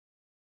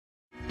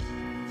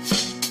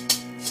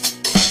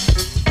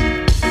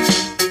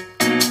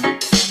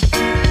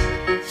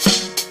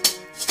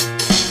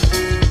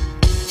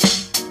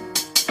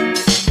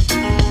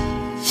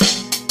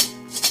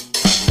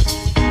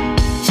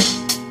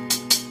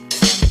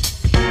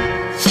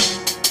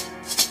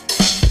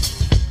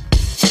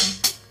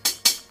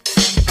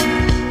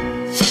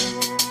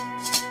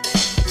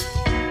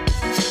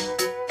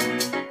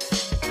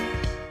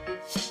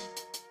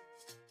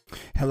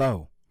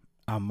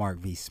Mark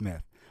V.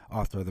 Smith,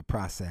 author of The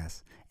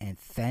Process. And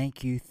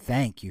thank you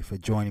for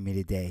joining me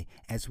today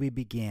as we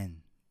begin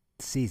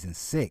season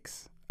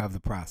 6 of The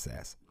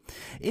Process.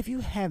 If you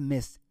have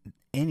missed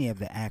any of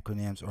the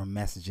acronyms or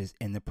messages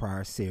in the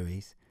prior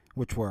series,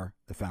 which were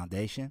the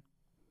foundation,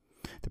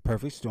 the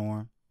perfect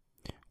storm,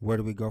 where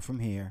do we go from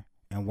here,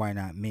 and why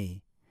not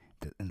me,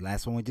 the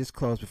last one we just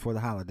closed before the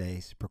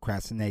holidays,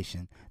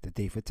 procrastination, the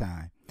thief of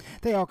time,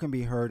 they all can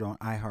be heard on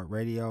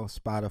iHeartRadio,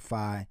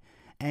 Spotify,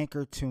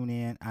 Anchor,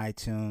 TuneIn,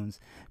 iTunes,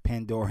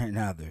 Pandora, and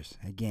others.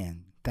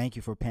 Again, thank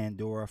you for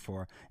Pandora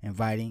for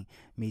inviting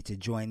me to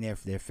join their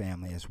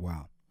family as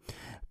well.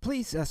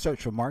 Please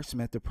search for Mark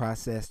Smith, The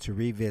Process, to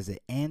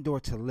revisit and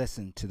or to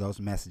listen to those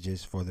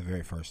messages for the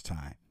very first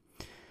time.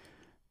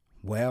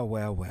 Well.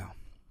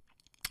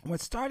 When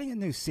starting a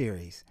new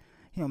series,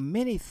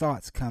 many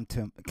thoughts come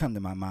to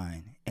my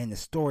mind and the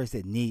stories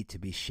that need to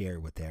be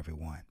shared with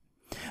everyone.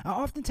 I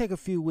often take a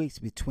few weeks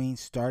between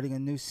starting a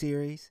new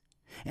series,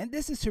 and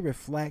this is to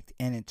reflect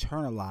and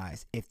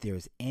internalize if there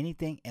is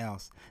anything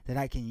else that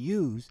I can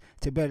use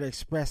to better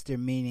express their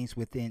meanings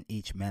within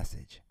each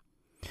message.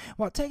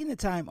 While taking the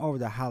time over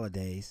the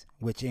holidays,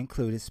 which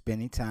included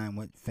spending time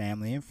with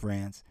family and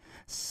friends,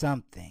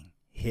 something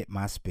hit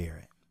my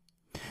spirit.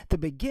 The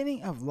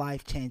beginning of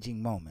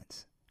life-changing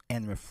moments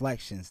and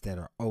reflections that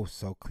are oh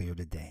so clear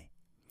today.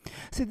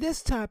 See,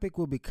 this topic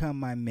will become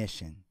my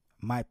mission,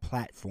 my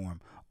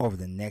platform over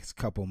the next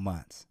couple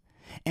months,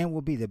 and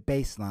will be the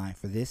baseline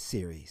for this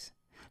series.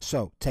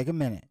 So take a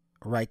minute,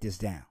 write this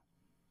down.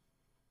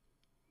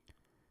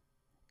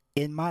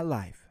 In my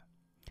life,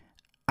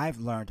 I've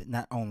learned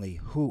not only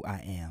who I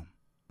am,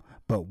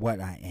 but what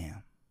I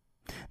am.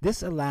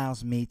 This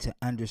allows me to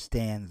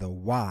understand the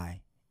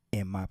why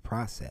in my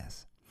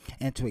process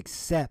and to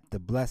accept the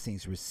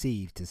blessings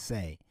received to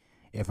say,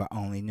 if I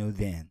only knew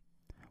then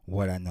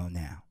what I know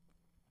now.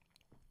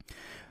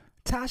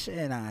 Tasha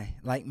and I,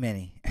 like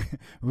many,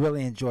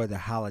 really enjoy the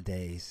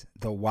holidays,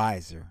 the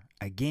wiser.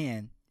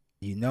 Again,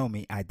 you know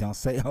me, I don't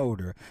say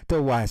older,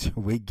 the wiser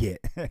we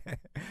get.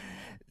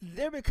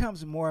 There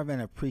becomes more of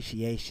an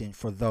appreciation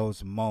for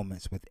those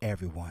moments with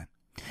everyone,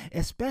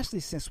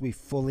 especially since we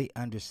fully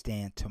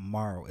understand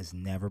tomorrow is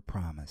never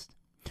promised.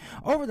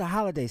 Over the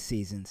holiday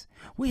seasons,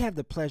 we have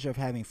the pleasure of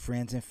having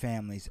friends and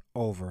families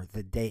over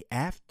the day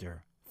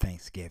after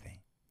Thanksgiving.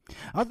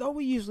 Although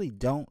we usually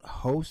don't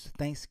host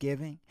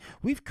Thanksgiving,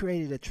 we've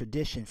created a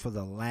tradition for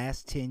the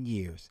last 10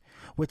 years,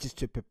 which is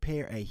to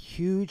prepare a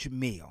huge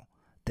meal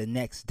the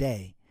next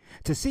day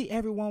to see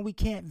everyone we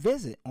can't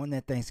visit on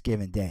that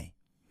Thanksgiving day.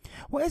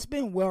 Well, it's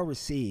been well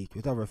received,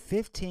 with over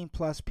 15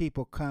 plus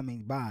people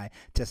coming by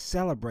to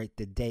celebrate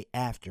the day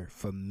after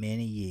for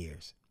many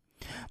years.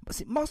 But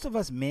see, most of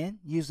us men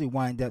usually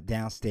wind up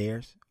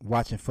downstairs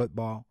watching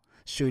football,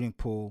 shooting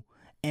pool,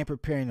 and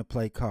preparing to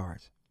play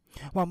cards,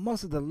 while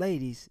most of the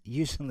ladies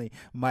usually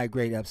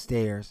migrate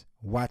upstairs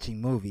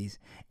watching movies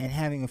and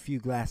having a few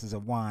glasses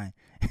of wine.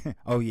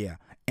 Oh yeah,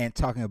 and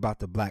talking about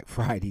the Black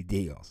Friday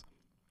deals.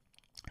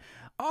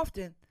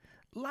 Often,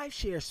 life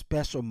shares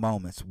special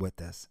moments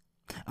with us,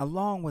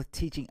 along with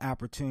teaching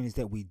opportunities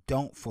that we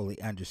don't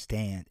fully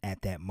understand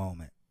at that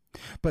moment.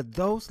 But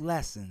those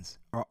lessons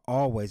are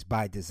always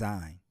by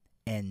design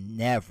and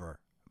never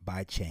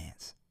by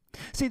chance.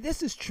 See,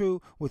 this is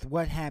true with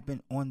what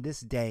happened on this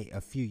day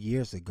a few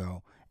years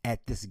ago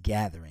at this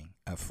gathering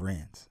of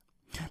friends.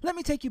 Let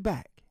me take you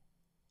back.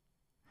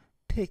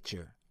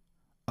 Picture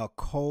a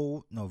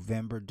cold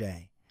November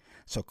day.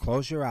 So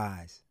close your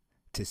eyes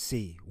to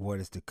see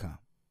what is to come.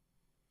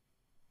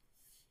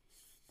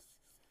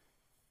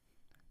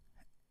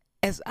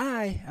 As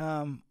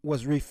I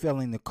was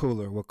refilling the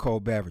cooler with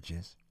cold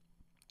beverages,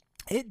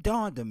 it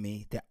dawned on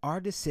me that our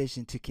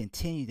decision to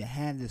continue to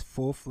have this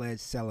full-fledged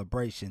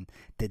celebration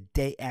the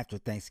day after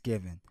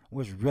Thanksgiving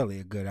was really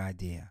a good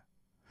idea.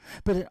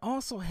 But it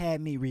also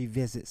had me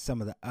revisit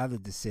some of the other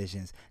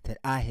decisions that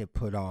I had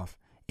put off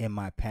in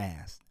my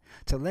past,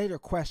 to later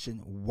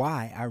question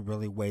why I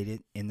really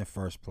waited in the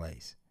first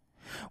place.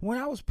 When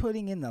I was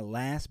putting in the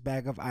last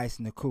bag of ice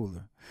in the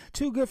cooler,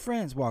 two good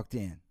friends walked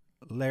in,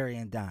 Larry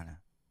and Donna.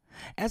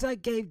 As I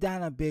gave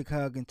Donna a big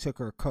hug and took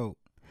her coat,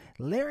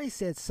 Larry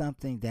said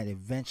something that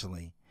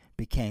eventually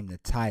became the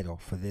title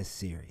for this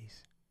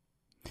series.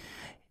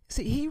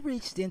 See, he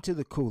reached into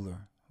the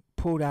cooler,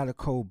 pulled out a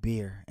cold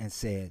beer, and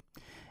said,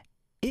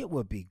 "It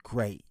would be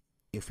great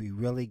if we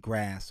really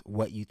grasped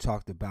what you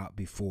talked about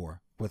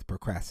before with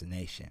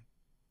procrastination.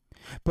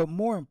 But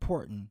more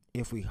important,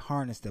 if we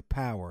harness the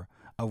power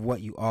of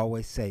what you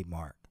always say,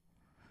 Mark."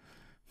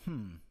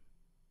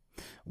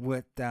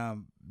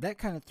 That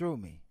kind of threw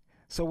me.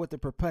 So with the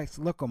perplexed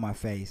look on my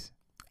face,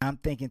 I'm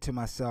thinking to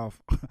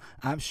myself,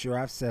 I'm sure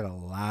I've said a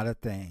lot of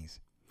things.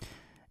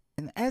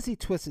 And as he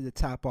twisted the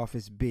top off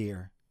his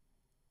beer,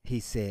 he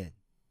said,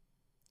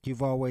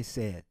 "You've always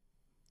said,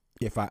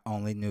 if I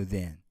only knew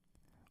then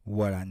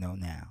what I know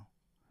now."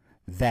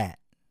 That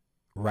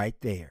right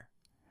there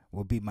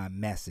will be my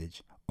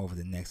message over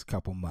the next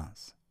couple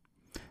months.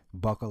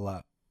 Buckle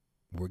up.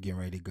 We're getting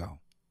ready to go.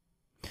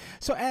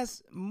 So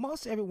as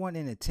most everyone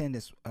in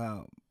attendance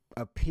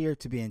appeared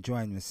to be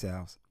enjoying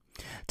themselves,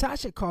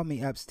 Tasha called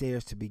me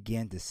upstairs to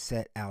begin to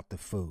set out the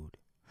food.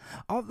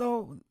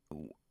 Although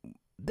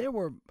there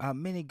were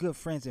many good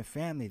friends and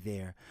family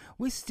there,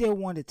 we still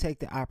wanted to take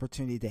the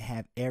opportunity to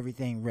have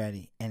everything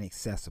ready and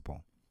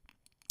accessible.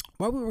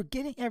 While we were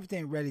getting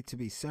everything ready to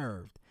be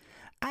served,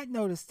 I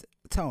noticed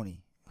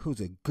Tony, who's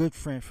a good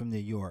friend from New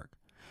York,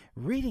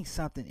 reading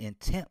something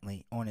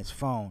intently on his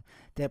phone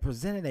that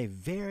presented a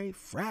very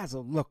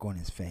frazzled look on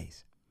his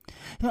face.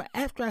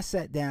 After I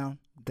sat down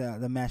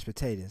the mashed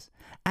potatoes,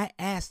 I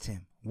asked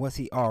him, was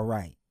he all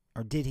right,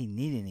 or did he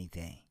need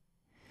anything?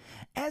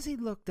 As he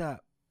looked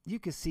up, you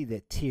could see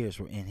that tears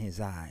were in his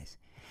eyes.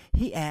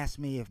 He asked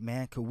me if,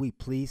 man, could we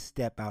please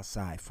step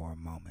outside for a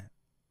moment?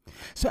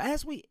 So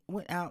as we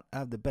went out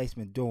of the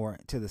basement door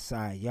to the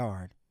side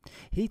yard,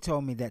 he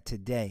told me that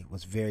today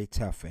was very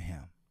tough for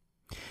him.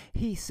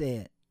 He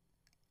said,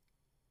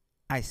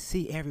 I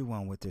see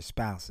everyone with their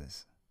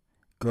spouses,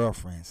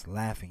 girlfriends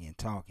laughing and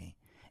talking,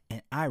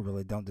 and I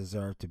really don't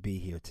deserve to be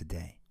here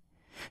today.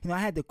 I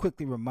had to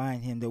quickly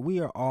remind him that we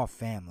are all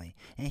family,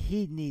 and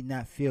he need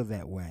not feel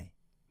that way.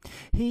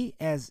 He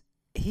has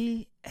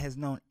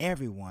known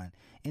everyone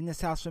in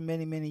this house for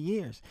many, many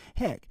years.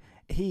 Heck,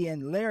 he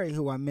and Larry,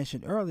 who I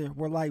mentioned earlier,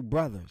 were like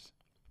brothers.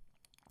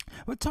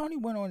 But Tony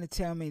went on to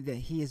tell me that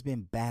he has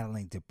been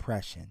battling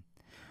depression,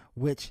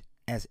 which,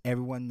 as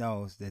everyone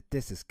knows, that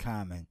this is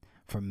common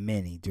for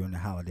many during the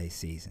holiday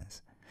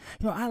seasons.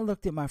 I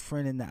looked at my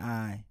friend in the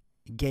eye,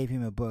 gave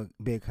him a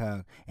big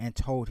hug, and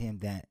told him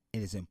that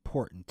it is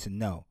important to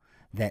know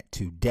that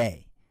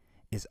today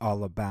is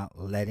all about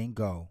letting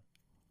go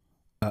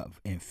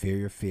of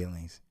inferior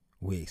feelings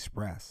we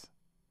express.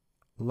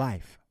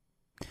 Life.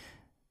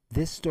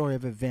 This story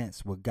of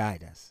events will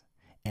guide us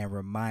and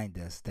remind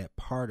us that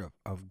part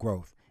of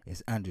growth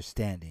is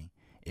understanding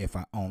if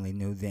I only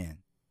knew then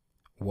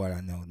what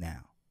I know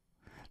now.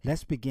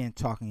 Let's begin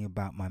talking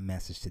about my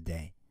message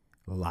today,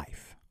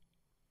 life.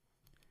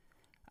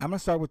 I'm going to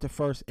start with the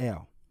first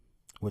L,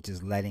 which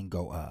is letting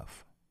go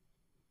of.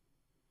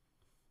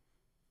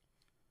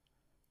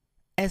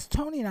 As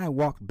Tony and I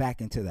walked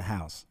back into the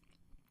house,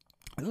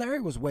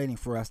 Larry was waiting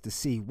for us to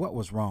see what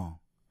was wrong.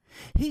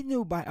 He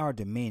knew by our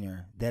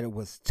demeanor that it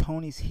was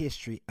Tony's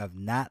history of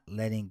not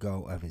letting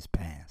go of his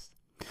past.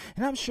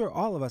 And I'm sure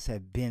all of us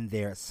have been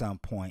there at some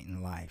point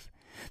in life.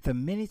 The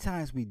many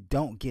times we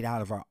don't get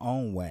out of our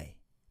own way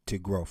to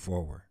grow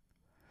forward.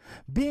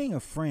 Being a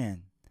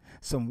friend,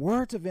 some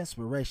words of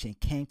inspiration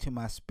came to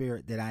my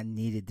spirit that I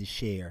needed to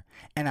share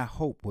and I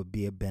hope would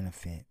be a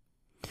benefit.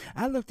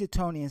 I looked at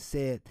Tony and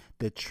said,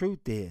 the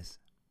truth is,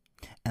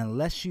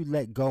 unless you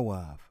let go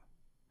of,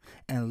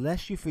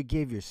 unless you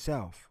forgive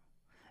yourself,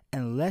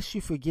 unless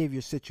you forgive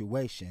your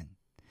situation,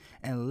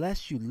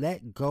 unless you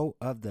let go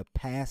of the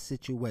past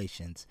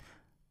situations,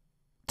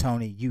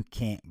 Tony, you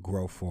can't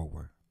grow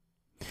forward.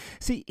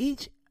 See,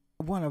 each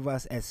one of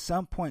us at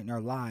some point in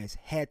our lives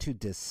had to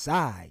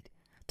decide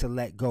to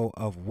let go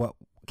of what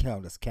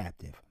held us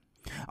captive.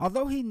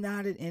 Although he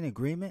nodded in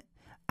agreement,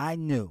 I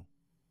knew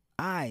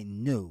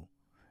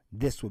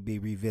this would be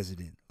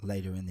revisited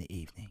later in the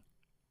evening.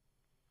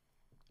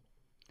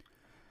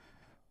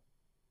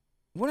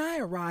 When I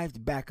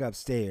arrived back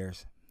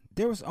upstairs,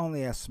 there was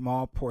only a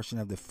small portion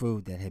of the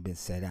food that had been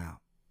set out.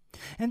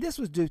 And this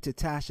was due to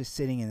Tasha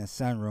sitting in the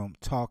sunroom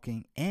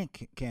talking and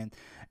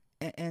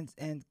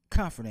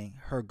comforting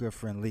her good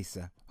friend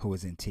Lisa, who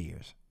was in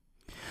tears.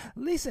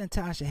 Lisa and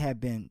Tasha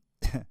had been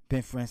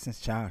friends since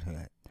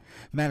childhood.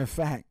 Matter of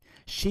fact,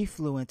 she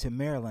flew into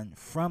Maryland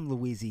from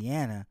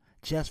Louisiana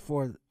just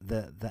for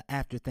the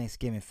after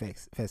Thanksgiving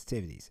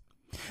festivities.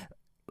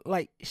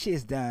 Like she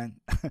has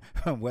done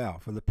well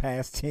for the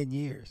past 10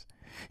 years.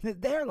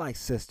 They're like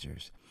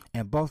sisters,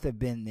 and both have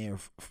been there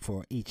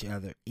for each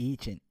other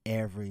each and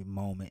every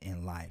moment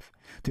in life,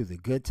 through the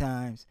good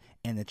times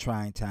and the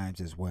trying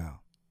times as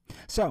well.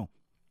 So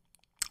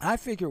I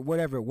figured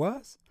whatever it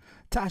was,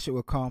 Tasha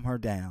would calm her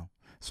down.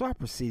 So I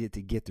proceeded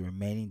to get the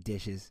remaining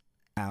dishes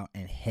out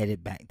and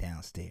headed back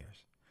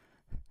downstairs.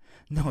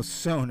 No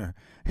sooner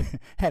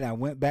had I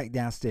went back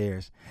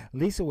downstairs,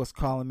 Lisa was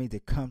calling me to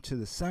come to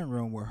the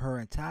sunroom where her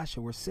and Tasha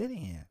were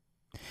sitting in.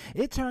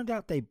 It turned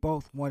out they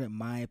both wanted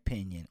my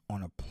opinion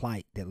on a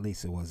plight that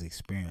Lisa was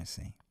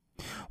experiencing.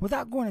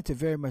 Without going into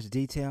very much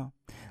detail,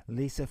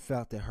 Lisa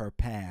felt that her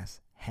past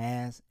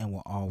has and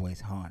will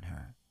always haunt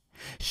her.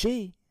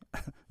 She,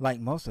 like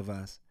most of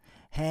us,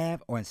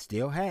 have or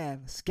still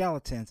have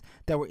skeletons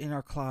that were in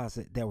her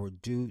closet that were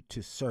due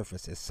to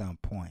surface at some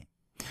point.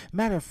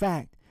 Matter of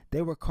fact,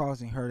 they were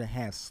causing her to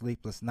have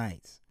sleepless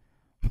nights.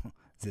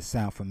 Does it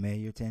sound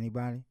familiar to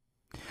anybody?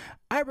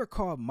 I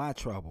recall my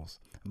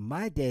troubles,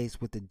 my days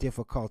with the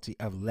difficulty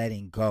of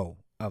letting go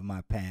of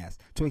my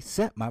past to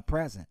accept my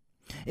present.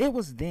 It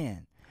was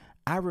then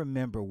I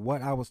remember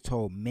what I was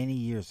told many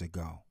years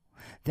ago.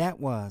 That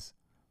was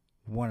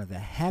one of the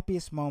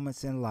happiest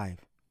moments in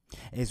life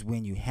is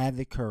when you have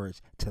the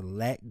courage to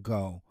let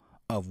go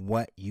of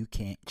what you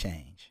can't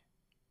change.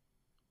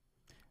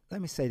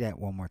 Let me say that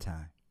one more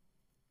time.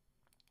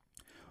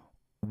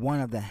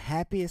 One of the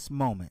happiest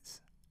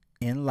moments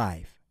in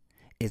life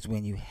is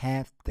when you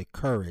have the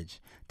courage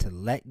to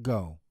let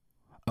go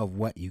of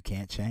what you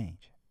can't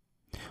change.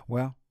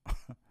 Well,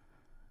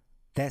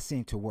 that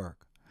seemed to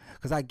work.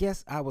 Because I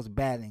guess I was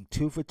batting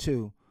 2 for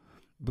 2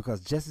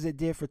 because just as it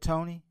did for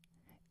Tony,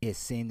 it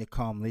seemed to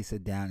calm Lisa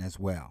down as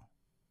well,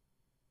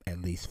 at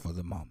least for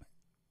the moment.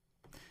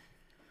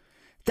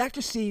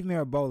 Dr. Steve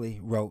Maraboli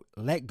wrote,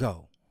 "Let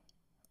go.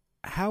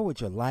 How would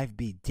your life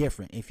be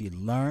different if you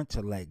learned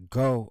to let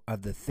go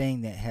of the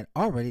thing that had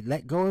already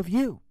let go of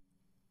you?"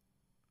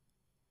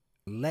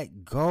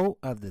 Let go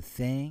of the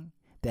thing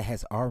that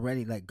has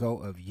already let go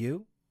of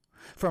you?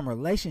 From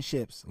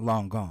relationships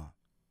long gone,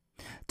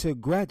 to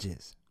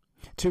grudges,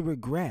 to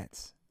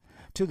regrets,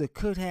 to the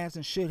could haves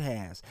and should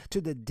haves,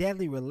 to the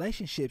deadly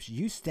relationships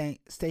you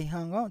stay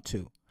hung on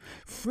to.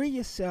 Free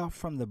yourself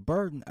from the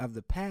burden of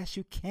the past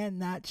you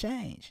cannot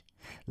change.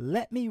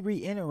 Let me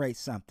reiterate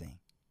something.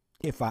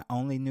 If I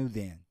only knew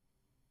then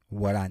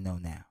what I know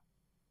now.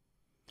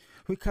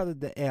 We covered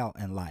the L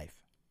in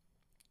life.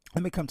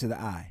 Let me come to the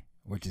I,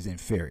 which is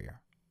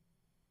inferior.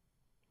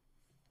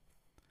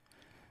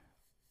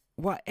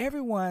 While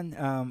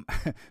everyone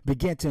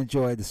began to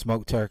enjoy the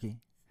smoked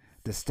turkey,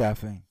 the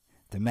stuffing,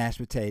 the mashed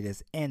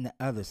potatoes, and the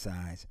other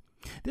sides,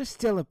 there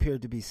still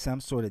appeared to be some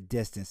sort of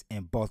distance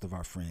in both of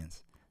our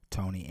friends,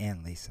 Tony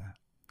and Lisa.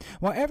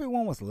 While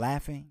everyone was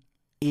laughing,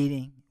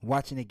 eating,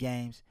 watching the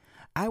games,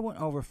 I went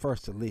over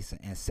first to Lisa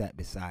and sat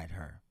beside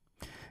her.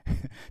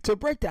 To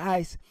break the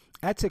ice,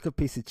 I took a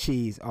piece of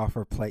cheese off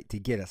her plate to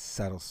get a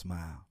subtle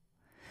smile.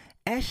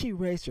 As she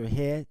raised her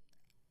head,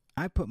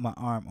 I put my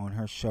arm on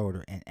her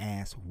shoulder and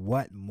asked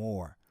what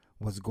more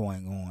was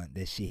going on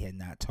that she had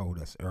not told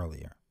us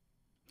earlier.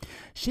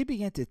 She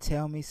began to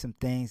tell me some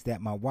things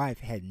that my wife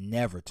had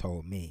never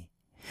told me.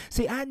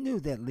 See, I knew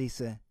that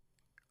Lisa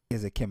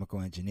is a chemical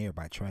engineer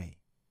by trade.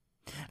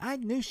 I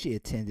knew she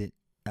attended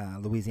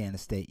Louisiana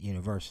State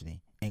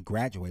University and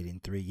graduated in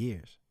 3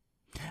 years.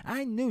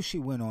 I knew she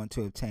went on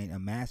to obtain a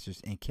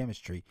master's in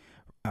chemistry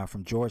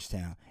from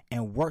Georgetown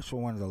and works for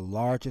one of the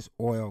largest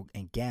oil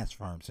and gas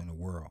firms in the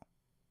world.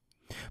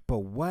 But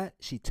what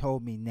she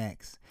told me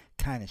next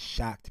kind of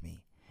shocked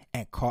me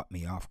and caught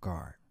me off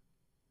guard.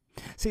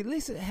 See,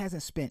 Lisa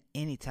hasn't spent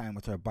any time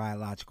with her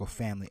biological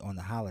family on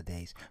the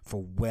holidays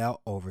for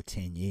well over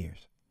 10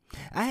 years.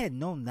 I had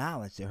no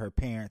knowledge that her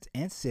parents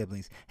and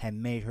siblings had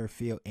made her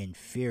feel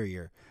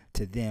inferior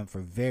to them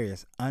for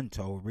various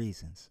untold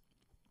reasons.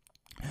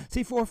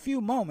 See, for a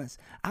few moments,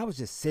 I was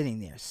just sitting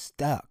there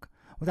stuck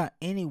without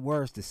any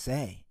words to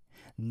say,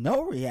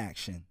 no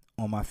reaction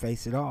on my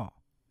face at all.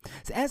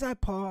 So as I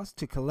paused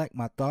to collect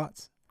my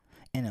thoughts,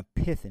 an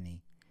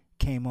epiphany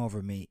came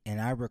over me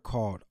and I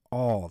recalled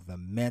all the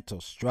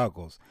mental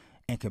struggles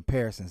and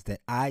comparisons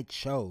that I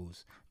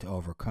chose to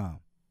overcome.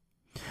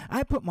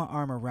 I put my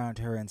arm around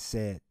her and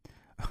said,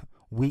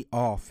 "We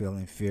all feel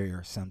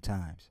inferior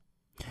sometimes,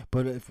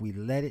 but if we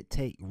let it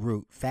take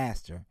root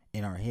faster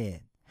in our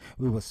head,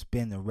 we will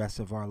spend the rest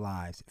of our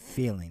lives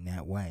feeling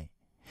that way.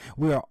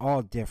 We are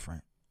all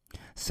different.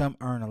 Some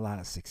earn a lot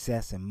of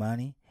success and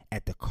money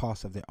at the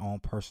cost of their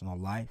own personal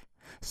life.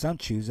 Some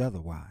choose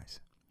otherwise.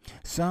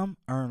 Some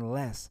earn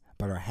less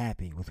but are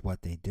happy with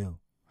what they do.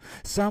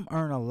 Some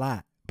earn a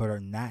lot but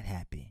are not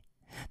happy.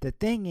 The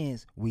thing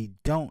is, we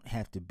don't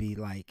have to be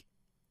like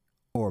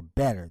or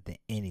better than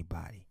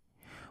anybody.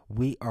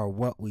 We are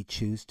what we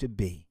choose to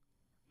be,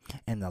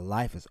 and the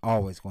life is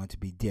always going to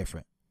be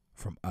different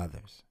from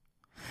others.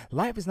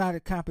 Life is not a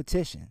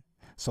competition,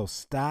 so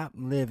stop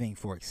living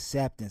for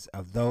acceptance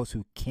of those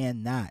who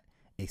cannot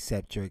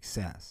accept your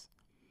success.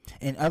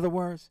 In other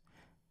words,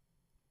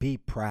 be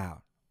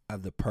proud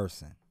of the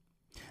person,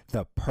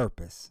 the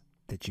purpose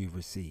that you've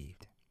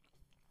received."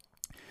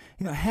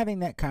 Having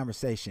that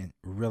conversation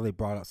really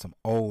brought up some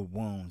old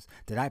wounds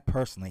that I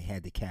personally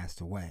had to cast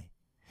away.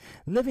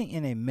 Living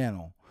in a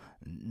mental,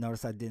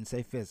 notice I didn't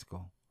say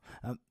physical,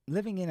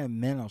 living in a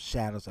mental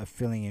shadows of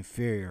feeling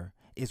inferior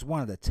is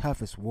one of the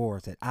toughest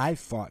wars that I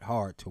fought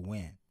hard to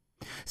win.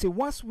 See,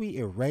 once we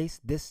erase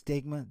this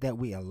stigma that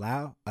we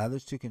allow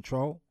others to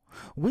control,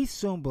 we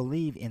soon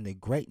believe in the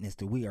greatness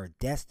that we are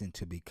destined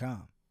to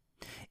become.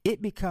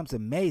 It becomes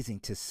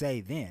amazing to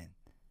say then,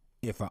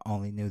 if I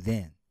only knew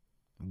then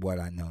what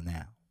I know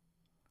now.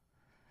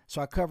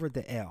 So I covered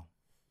the L.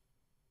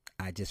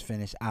 I just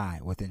finished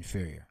I with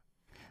inferior.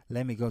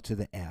 Let me go to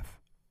the F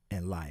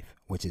in life,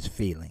 which is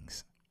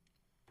feelings.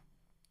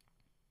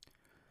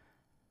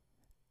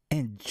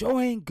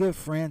 Enjoying good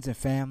friends and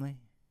family,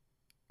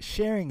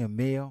 sharing a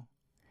meal,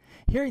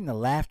 hearing the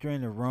laughter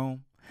in the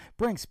room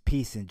brings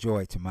peace and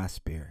joy to my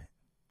spirit.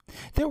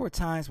 There were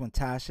times when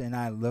Tasha and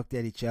I looked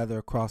at each other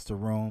across the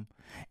room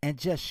and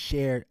just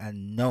shared a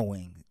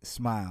knowing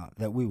smile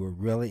that we were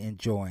really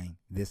enjoying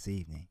this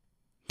evening.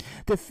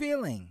 The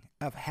feeling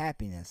of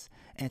happiness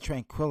and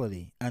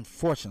tranquility,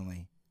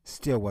 unfortunately,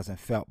 still wasn't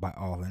felt by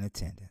all in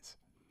attendance.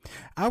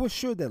 I was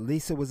sure that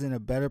Lisa was in a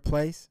better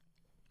place,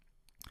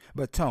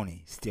 but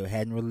Tony still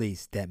hadn't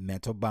released that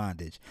mental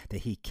bondage that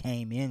he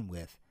came in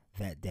with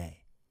that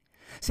day.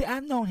 See,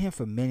 I've known him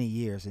for many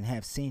years and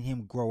have seen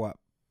him grow up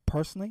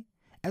personally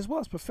as well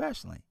as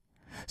professionally.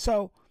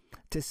 So,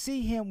 to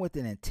see him with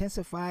an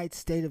intensified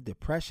state of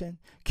depression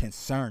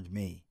concerned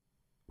me,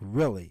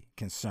 really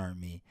concerned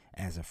me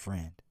as a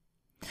friend.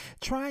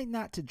 Trying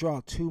not to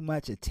draw too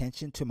much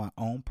attention to my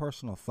own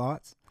personal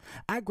thoughts,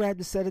 I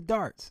grabbed a set of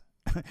darts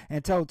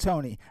and told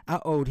Tony I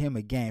owed him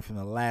a game from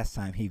the last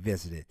time he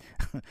visited,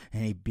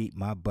 and he beat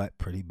my butt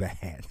pretty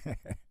bad.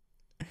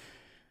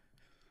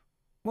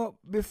 Well,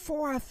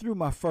 before I threw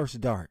my first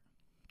dart,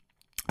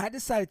 I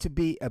decided to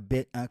be a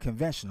bit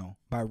unconventional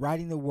by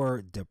writing the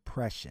word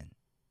depression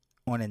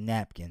on a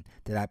napkin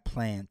that I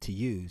planned to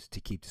use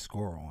to keep the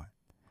score on.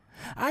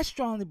 I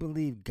strongly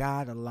believe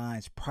God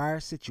aligns prior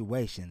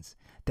situations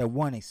that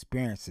one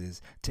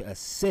experiences to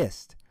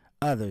assist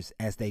others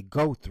as they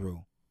go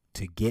through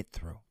to get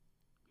through.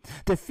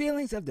 The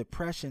feelings of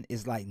depression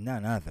is like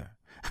none other.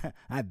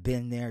 I've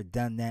been there,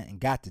 done that, and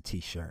got the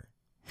t-shirt.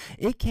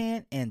 It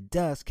can and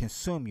does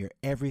consume your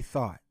every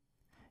thought,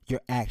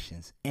 your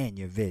actions, and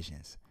your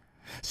visions.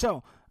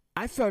 So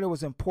I felt it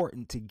was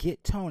important to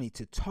get Tony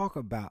to talk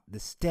about the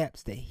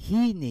steps that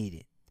he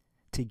needed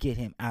to get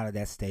him out of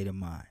that state of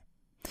mind.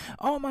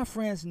 All my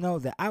friends know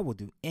that I will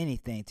do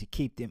anything to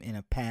keep them in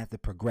a path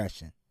of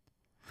progression.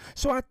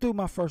 So I threw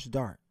my first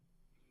dart,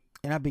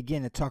 and I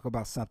began to talk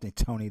about something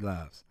Tony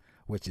loves,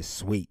 which is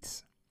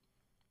sweets.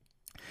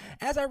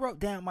 As I wrote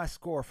down my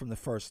score from the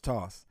first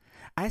toss,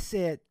 I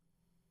said,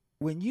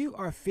 when you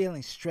are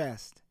feeling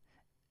stressed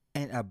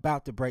and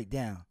about to break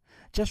down,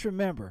 just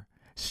remember,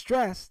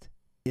 stressed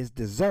is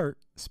dessert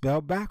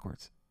spelled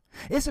backwards.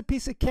 It's a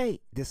piece of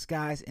cake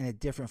disguised in a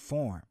different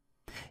form.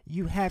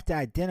 You have to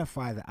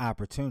identify the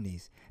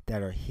opportunities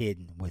that are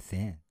hidden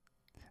within.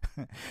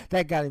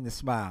 That got him to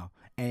smile,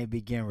 and he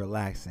began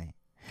relaxing.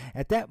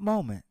 At that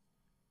moment,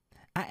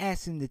 I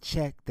asked him to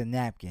check the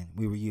napkin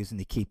we were using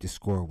to keep the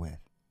score with,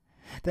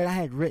 that I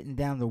had written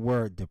down the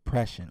word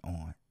depression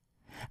on.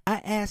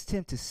 I asked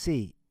him to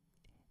see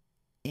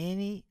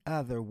any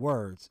other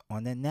words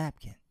on the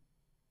napkin.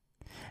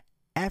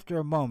 After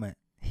a moment,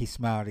 he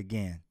smiled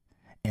again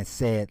and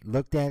said,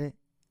 looked at it,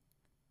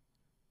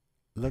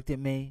 looked at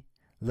me,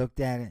 looked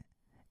at it,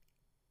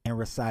 and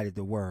recited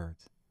the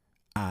words,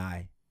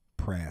 I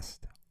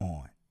pressed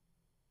on.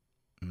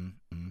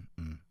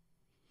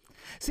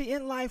 See,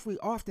 in life, we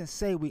often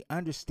say we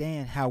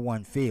understand how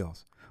one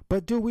feels,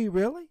 but do we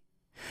really?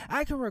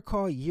 I can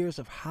recall years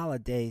of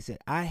holidays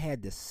that I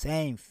had the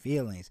same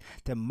feelings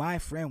that my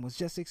friend was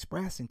just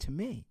expressing to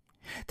me.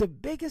 The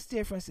biggest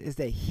difference is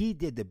that he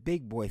did the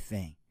big boy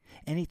thing,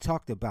 and he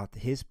talked about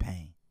his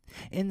pain.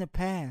 In the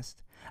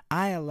past,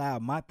 I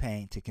allowed my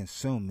pain to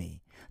consume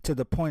me to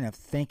the point of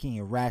thinking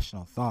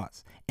irrational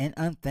thoughts and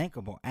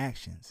unthinkable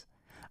actions.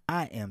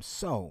 I am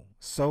so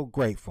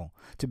grateful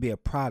to be a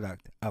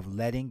product of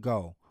letting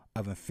go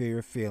of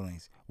inferior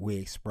feelings we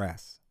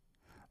express.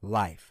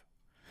 Life.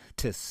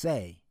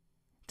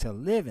 To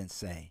live and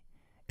say,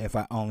 if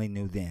I only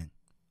knew then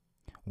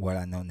what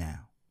I know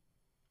now.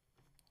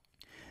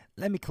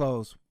 Let me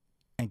close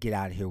and get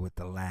out of here with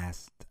the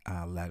last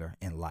letter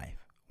in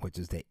life, which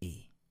is the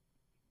E.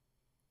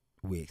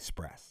 We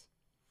express.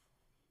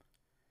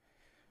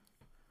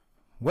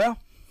 Well,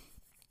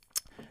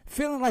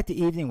 feeling like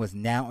the evening was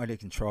now under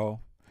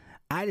control,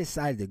 I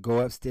decided to go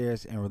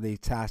upstairs and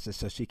relieve Tasha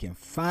so she can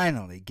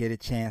finally get a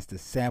chance to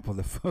sample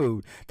the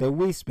food that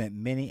we spent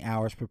many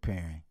hours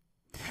preparing.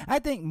 I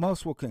think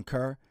most will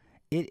concur.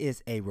 It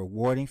is a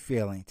rewarding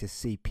feeling to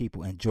see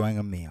people enjoying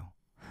a meal,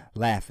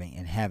 laughing,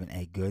 and having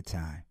a good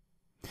time.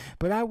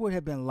 But I would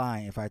have been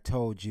lying if I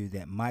told you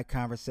that my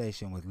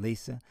conversation with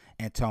Lisa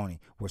and Tony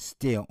were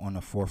still on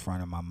the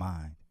forefront of my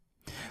mind.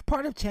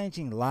 Part of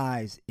changing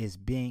lives is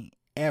being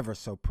ever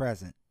so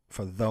present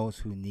for those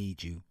who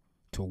need you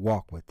to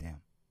walk with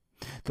them.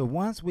 The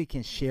ones we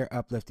can share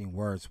uplifting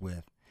words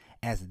with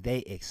as they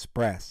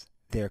express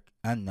their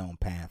unknown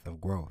path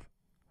of growth.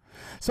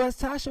 So as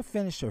Tasha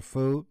finished her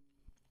food,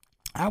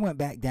 I went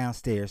back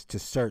downstairs to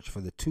search for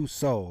the two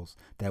souls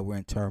that were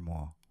in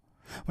turmoil.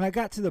 When I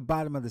got to the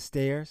bottom of the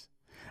stairs,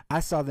 I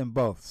saw them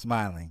both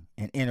smiling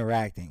and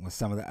interacting with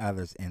some of the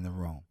others in the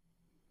room.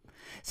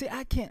 See,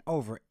 I can't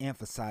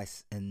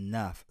overemphasize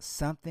enough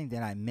something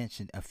that I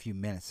mentioned a few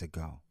minutes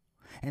ago,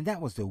 and that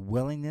was the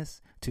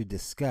willingness to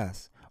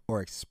discuss or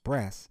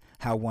express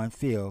how one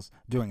feels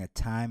during a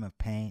time of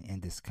pain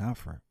and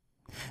discomfort.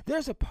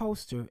 There's a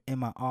poster in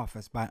my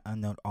office by an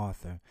unknown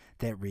author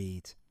that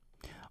reads,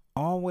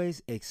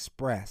 always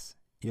express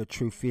your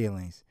true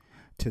feelings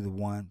to the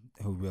one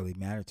who really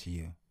matter to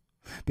you,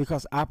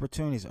 because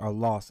opportunities are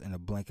lost in a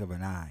blink of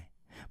an eye,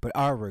 but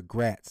our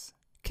regrets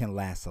can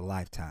last a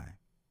lifetime.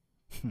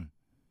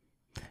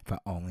 If I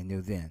only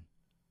knew then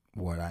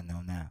what I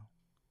know now.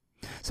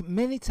 So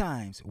many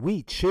times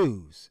we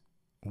choose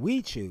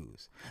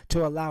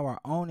to allow our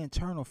own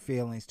internal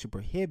feelings to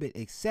prohibit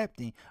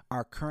accepting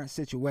our current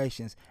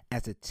situations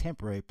as a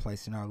temporary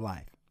place in our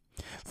life.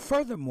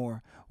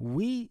 Furthermore,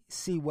 we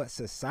see what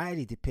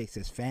society depicts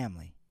as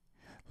family,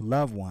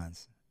 loved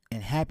ones,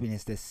 and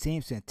happiness that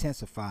seems to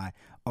intensify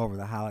over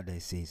the holiday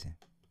season.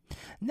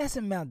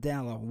 Nelson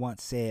Mandela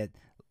once said,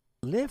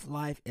 Live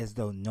life as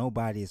though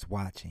nobody is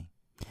watching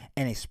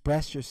and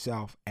express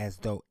yourself as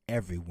though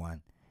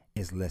everyone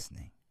is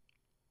listening.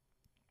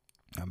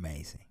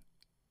 Amazing.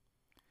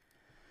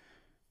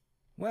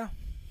 Well,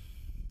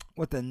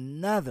 with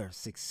another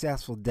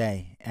successful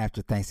day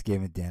after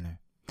Thanksgiving dinner,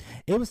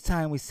 it was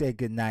time we said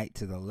goodnight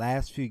to the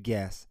last few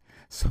guests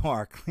so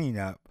our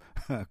cleanup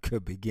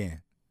could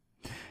begin.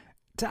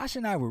 Tasha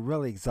and I were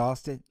really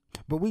exhausted,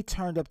 but we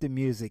turned up the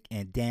music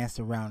and danced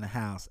around the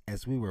house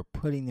as we were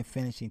putting the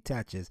finishing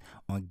touches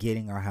on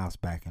getting our house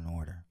back in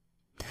order.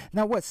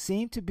 Now, what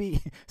seemed to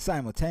be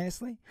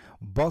simultaneously,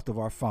 both of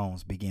our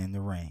phones began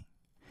to ring.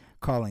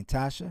 Calling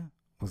Tasha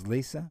was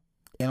Lisa,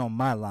 and on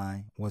my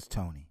line was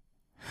Tony.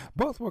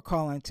 Both were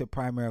calling to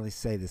primarily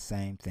say the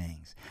same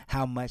things: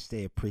 how much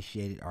they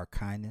appreciated our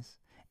kindness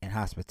and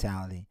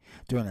hospitality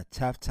during a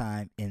tough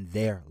time in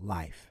their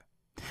life.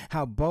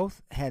 How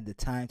both had the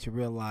time to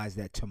realize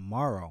that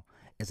tomorrow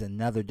is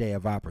another day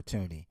of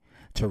opportunity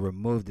to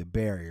remove the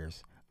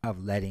barriers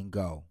of letting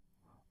go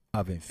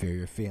of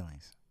inferior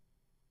feelings.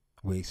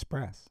 We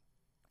express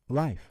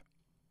life.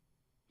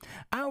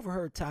 I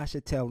overheard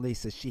Tasha tell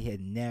Lisa she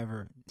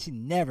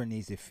never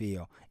needs to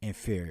feel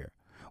inferior.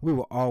 We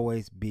will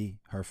always be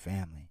her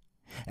family.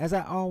 As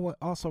I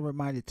also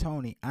reminded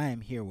Tony, I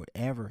am here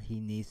whenever he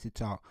needs to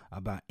talk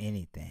about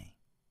anything.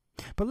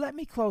 But let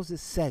me close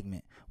this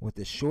segment with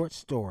a short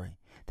story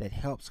that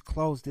helps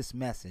close this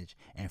message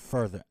and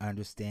further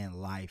understand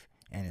life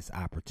and its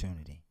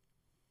opportunity.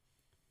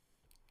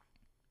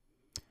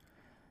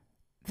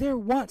 There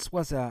once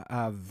was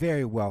a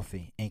very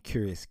wealthy and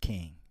curious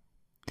king.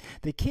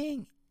 The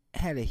king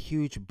had a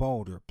huge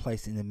boulder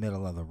placed in the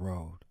middle of the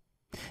road.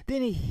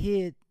 Then he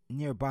hid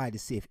nearby to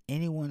see if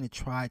anyone had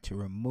tried to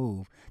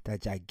remove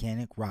that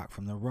gigantic rock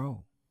from the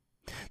road.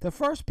 The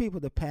first people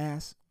to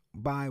pass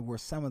by were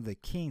some of the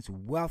king's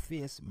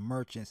wealthiest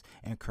merchants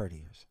and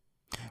courtiers.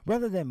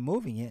 Rather than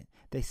moving it,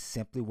 they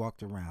simply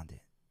walked around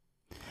it.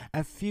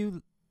 A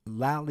few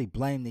loudly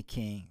blamed the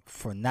king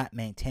for not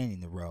maintaining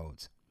the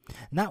roads.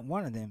 Not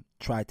one of them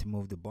tried to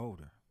move the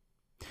boulder.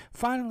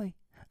 Finally,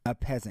 a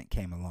peasant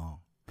came along.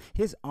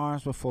 His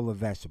arms were full of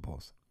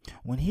vegetables.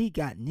 When he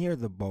got near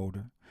the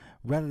boulder,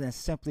 rather than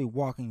simply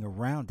walking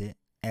around it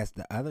as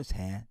the others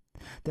had,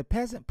 the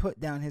peasant put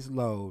down his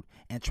load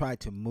and tried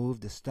to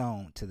move the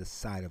stone to the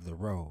side of the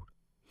road.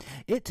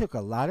 It took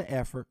a lot of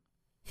effort,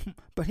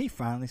 but he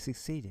finally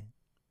succeeded.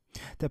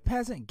 The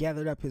peasant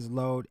gathered up his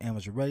load and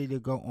was ready to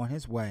go on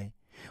his way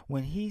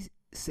when he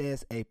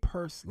says a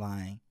purse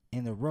lying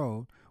in the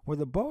road where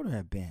the boulder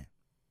had been.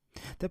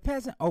 The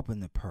peasant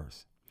opened the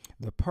purse.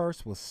 The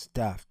purse was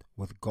stuffed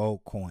with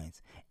gold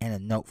coins and a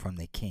note from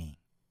the king.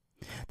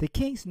 The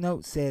king's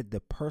note said the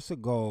purse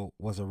of gold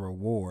was a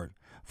reward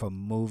for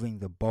moving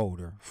the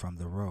boulder from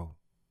the road.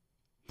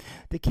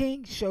 The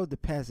king showed the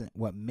peasant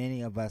what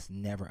many of us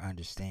never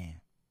understand.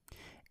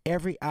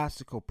 Every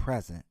obstacle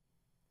present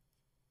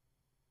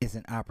is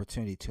an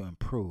opportunity to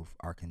improve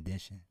our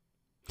condition.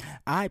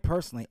 I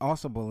personally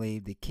also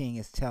believe the king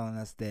is telling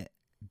us that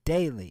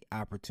daily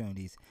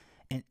opportunities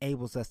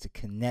enables us to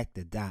connect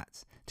the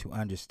dots to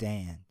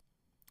understand,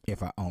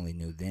 if I only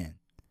knew then,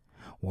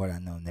 what I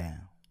know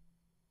now.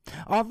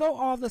 Although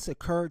all this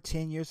occurred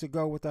 10 years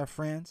ago with our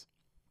friends,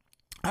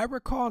 I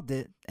recalled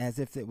it as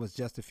if it was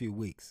just a few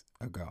weeks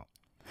ago.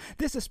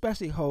 This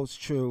especially holds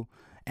true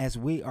as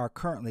we are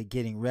currently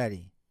getting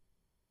ready,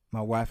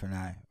 my wife and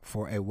I,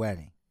 for a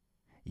wedding.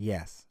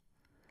 Yes,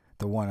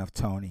 the one of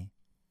Tony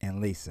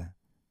and Lisa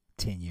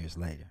 10 years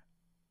later.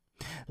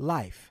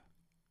 Life,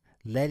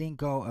 letting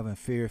go of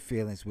inferior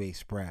feelings we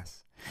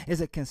express, is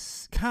a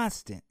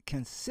consistent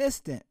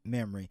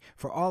memory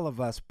for all of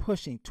us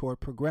pushing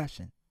toward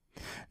progression.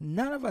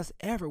 None of us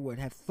ever would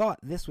have thought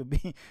this would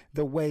be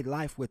the way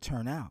life would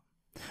turn out.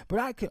 But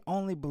I could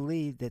only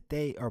believe that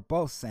they are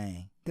both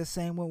saying the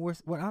same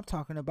what I'm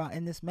talking about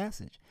in this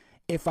message.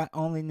 If I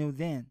only knew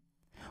then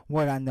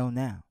what I know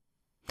now.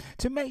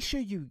 To make sure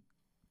you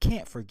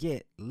can't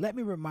forget, let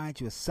me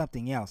remind you of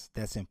something else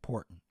that's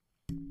important.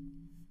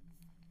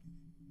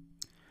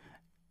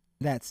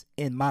 That's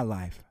in my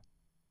life.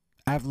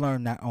 I've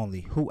learned not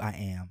only who I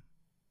am,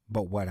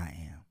 but what I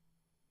am.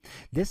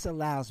 This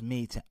allows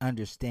me to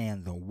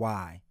understand the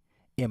why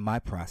in my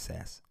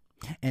process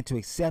and to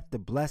accept the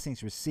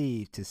blessings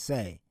received to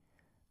say,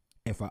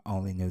 if I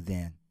only knew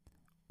then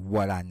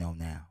what I know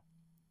now.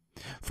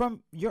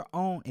 From your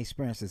own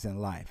experiences in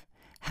life,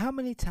 how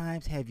many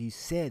times have you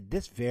said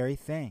this very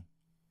thing?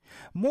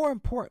 More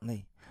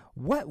importantly,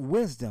 what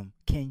wisdom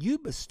can you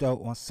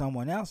bestow on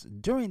someone else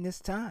during this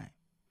time?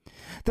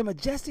 The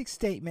majestic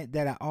statement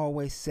that I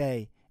always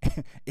say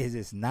is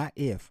it's not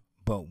if,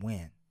 but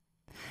when.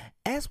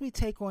 As we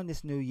take on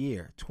this new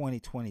year,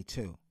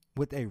 2022,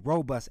 with a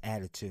robust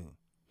attitude,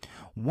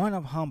 one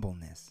of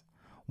humbleness,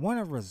 one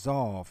of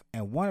resolve,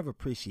 and one of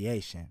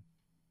appreciation,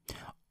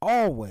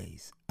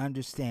 always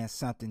understand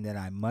something that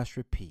I must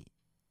repeat,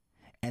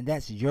 and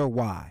that's your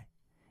why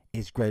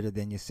is greater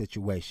than your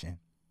situation,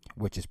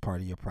 which is part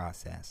of your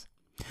process.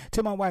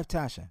 To my wife,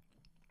 Tasha,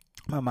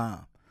 my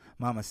mom,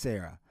 Mama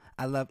Sarah,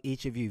 I love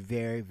each of you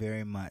very,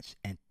 very much,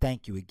 and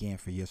thank you again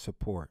for your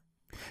support.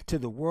 To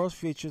the world's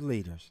future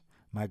leaders,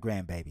 my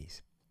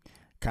grandbabies,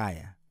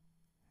 Kaya,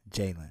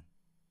 Jalen,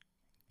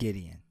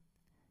 Gideon,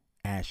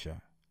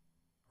 Asher,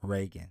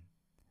 Reagan,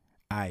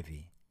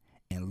 Ivy,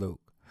 and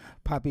Luke.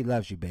 Poppy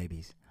loves you,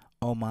 babies.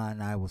 Oma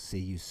and I will see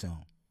you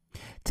soon.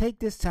 Take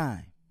this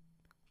time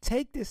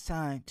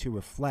to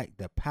reflect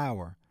the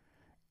power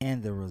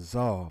and the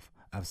resolve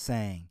of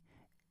saying,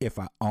 if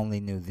I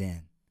only knew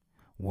then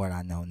what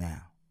I know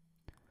now.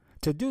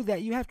 To do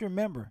that, you have to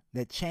remember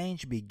that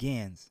change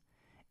begins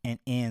and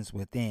ends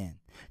within,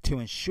 to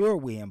ensure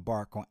we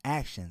embark on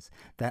actions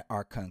that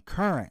are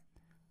concurrent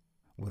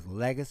with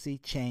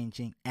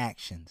legacy-changing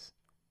actions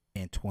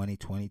in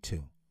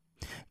 2022.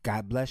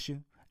 God bless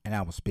you, and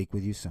I will speak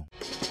with you soon.